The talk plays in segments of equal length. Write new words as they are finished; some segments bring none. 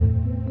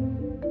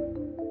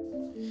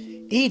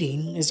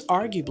Eating is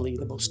arguably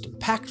the most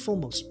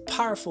impactful, most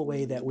powerful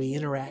way that we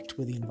interact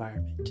with the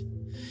environment.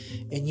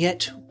 And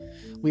yet,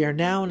 we are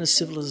now in a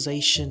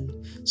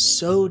civilization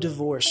so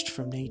divorced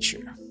from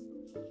nature,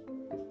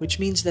 which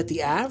means that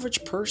the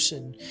average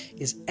person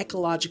is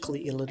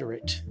ecologically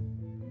illiterate.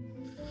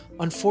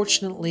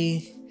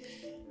 Unfortunately,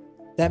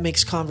 that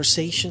makes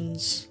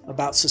conversations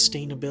about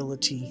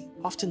sustainability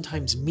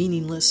oftentimes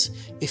meaningless,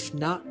 if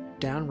not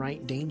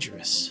downright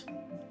dangerous.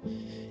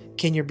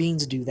 Can Your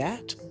Beans Do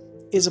That?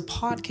 Is a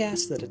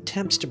podcast that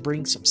attempts to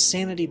bring some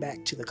sanity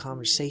back to the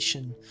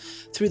conversation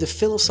through the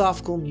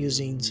philosophical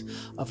musings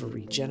of a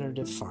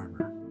regenerative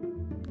farmer.